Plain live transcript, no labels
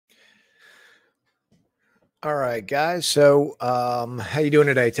All right, guys. So, how you doing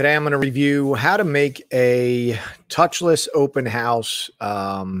today? Today, I'm going to review how to make a touchless open house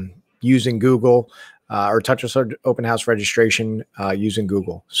using Google or touchless open house registration using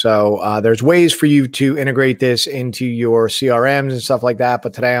Google. So, there's ways for you to integrate this into your CRMs and stuff like that.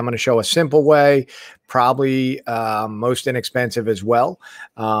 But today, I'm going to show a simple way, probably most inexpensive as well,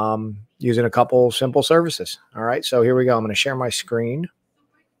 using a couple simple services. All right. So here we go. I'm going to share my screen.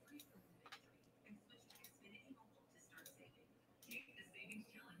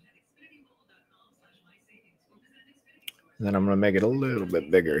 And then I'm going to make it a little bit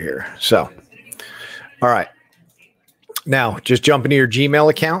bigger here. So, all right. Now, just jump into your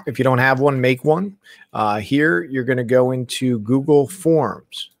Gmail account. If you don't have one, make one. Here, you're going to go into Google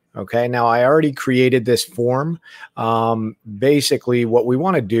Forms. Okay. Now, I already created this form. Basically, what we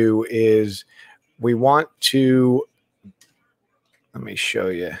want to do is we want to, let me show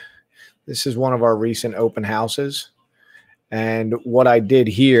you. This is one of our recent open houses. And what I did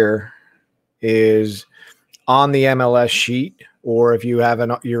here is on the MLS sheet, or if you have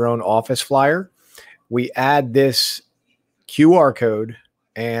your own office flyer, we add this QR code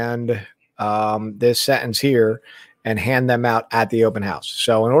and this sentence here and hand them out at the open house.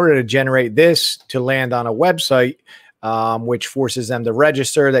 So in order to generate this to land on a website, which forces them to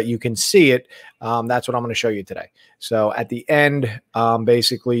register that you can see it, that's what I'm going to show you today. So at the end,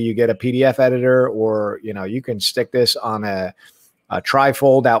 basically you get a PDF editor, or, you can stick this on a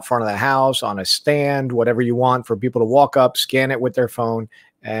trifold out front of the house, on a stand, whatever you want for people to walk up, scan it with their phone,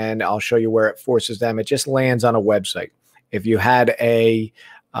 and I'll show you where it forces them. It just lands on a website. If you had a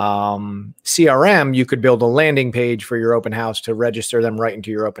CRM, you could build a landing page for your open house to register them right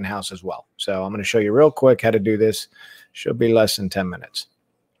into your open house as well. So I'm going to show you real quick how to do this. Should be less than 10 minutes.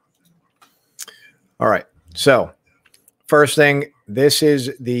 All right. So first thing, this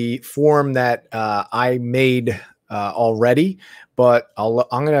is the form that I made already, but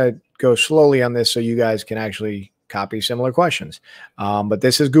I'm going to go slowly on this so you guys can actually copy similar questions. But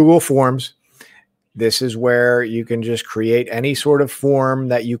this is Google Forms. This is where you can just create any sort of form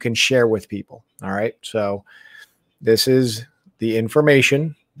that you can share with people. All right. So this is the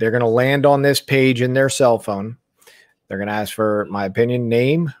information. They're going to land on this page in their cell phone. They're going to ask for my opinion,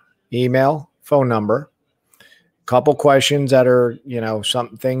 name, email, phone number, couple questions that are,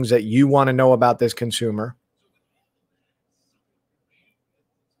 some things that you want to know about this consumer.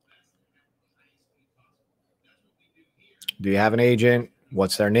 Do you have an agent?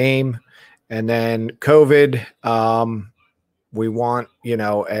 What's their name? And then COVID, we want,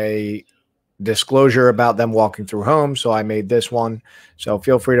 a disclosure about them walking through homes. So I made this one. So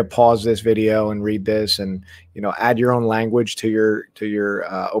feel free to pause this video and read this and, add your own language to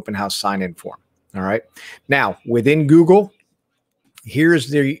your open house sign-in form. All right. Now, within Google, here's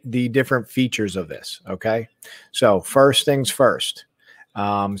the different features of this. Okay. So first things first,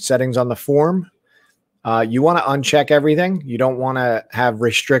 settings on the form. You want to uncheck everything. You don't want to have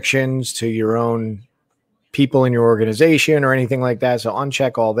restrictions to your own people in your organization or anything like that. So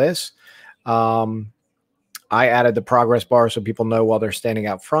uncheck all this. I added the progress bar so people know while they're standing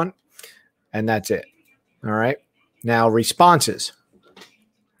out front, and that's it. All right. Now, responses.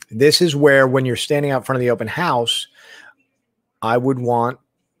 This is where, when you're standing out front of the open house, I would want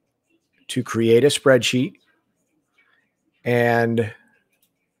to create a spreadsheet, and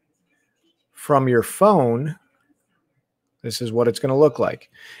from your phone, this is what it's going to look like.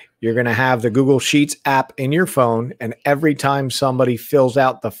 You're going to have the Google Sheets app in your phone, and every time somebody fills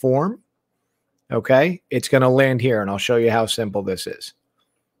out the form, okay, it's going to land here, and I'll show you how simple this is.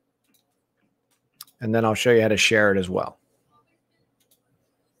 And then I'll show you how to share it as well.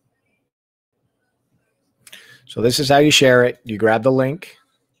 So this is how you share it. You grab the link.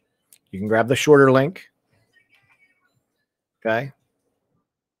 You can grab the shorter link. Okay.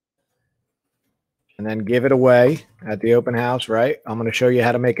 And then give it away at the open house, right? I'm going to show you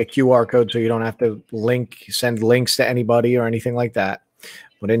how to make a QR code so you don't have to send links to anybody or anything like that.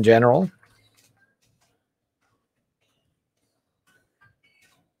 But in general,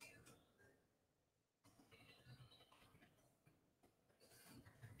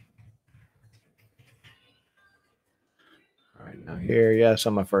 all right, now here, yes,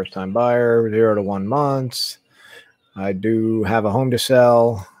 I'm a first-time buyer, 0 to 1 months. I do have a home to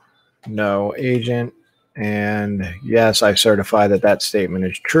sell, no agent. And yes, I certify that that statement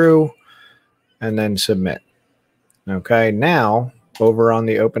is true, and then submit. Okay, now over on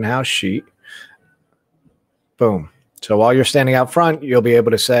the open house sheet, boom. So while you're standing out front, you'll be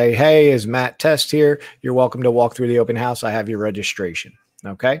able to say, hey, is Matt Test here? You're welcome to walk through the open house. I have your registration.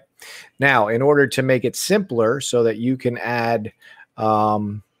 Okay. Now, in order to make it simpler so that you can add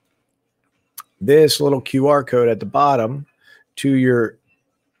this little QR code at the bottom to your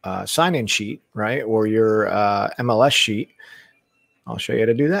sign-in sheet, right? Or your MLS sheet. I'll show you how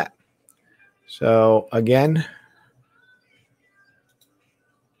to do that. So again,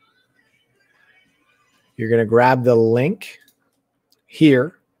 you're going to grab the link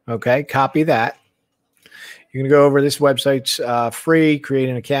here. Okay. Copy that. You're going to go over this website's free, create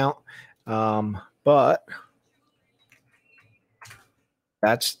an account. But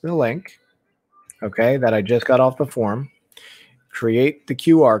that's the link. Okay. That I just got off the form. Create the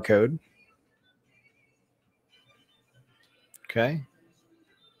QR code. Okay.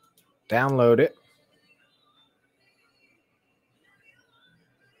 Download it.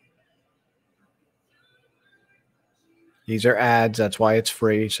 These are ads. That's why it's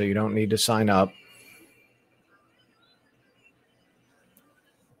free. So you don't need to sign up.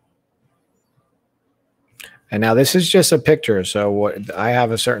 And now this is just a picture. So what I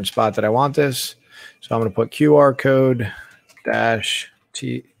have a certain spot that I want this. So I'm going to put QR code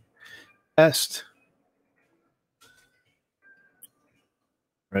 -t test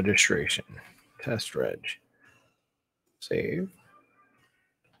registration, test reg, save.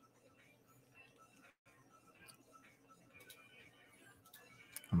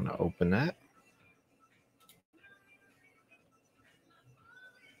 I'm going to open that.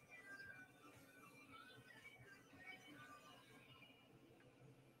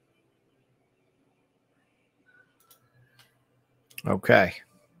 Okay.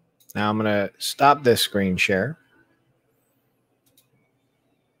 Now I'm going to stop this screen share.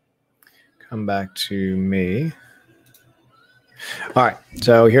 Come back to me. All right.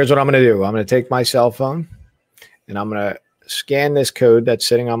 So here's what I'm going to do. I'm going to take my cell phone and I'm going to scan this code that's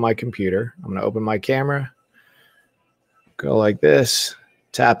sitting on my computer. I'm going to open my camera, go like this,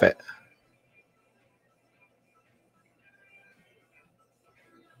 tap it.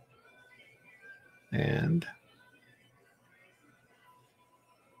 And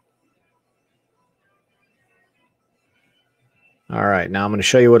all right, now I'm going to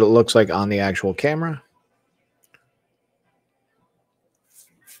show you what it looks like on the actual camera.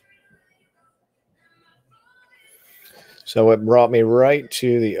 So it brought me right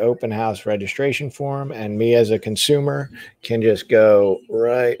to the open house registration form, and me as a consumer can just go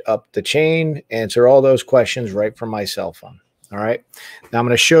right up the chain, answer all those questions right from my cell phone. All right. Now I'm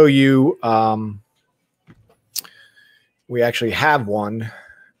going to show you, we actually have one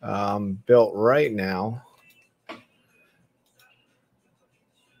built right now.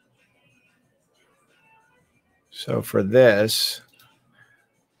 So for this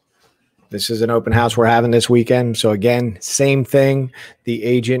is an open house we're having this weekend. So again, same thing. The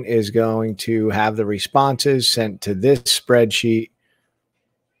agent is going to have the responses sent to this spreadsheet.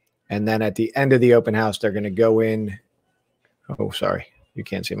 And then at the end of the open house, they're going to go in. Oh, sorry. You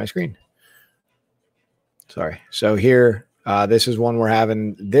can't see my screen. Sorry. So here, this is one we're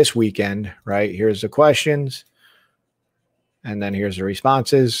having this weekend, right? Here's the questions. And then here's the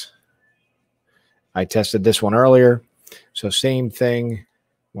responses. I tested this one earlier. So same thing.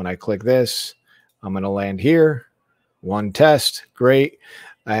 When I click this, I'm going to land here. One test. Great.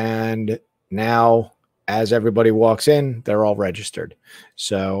 And now as everybody walks in, they're all registered.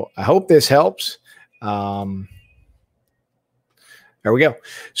 So I hope this helps. There we go.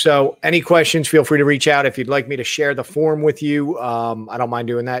 So any questions, feel free to reach out. If you'd like me to share the form with you, I don't mind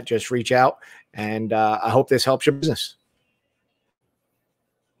doing that. Just reach out. And I hope this helps your business.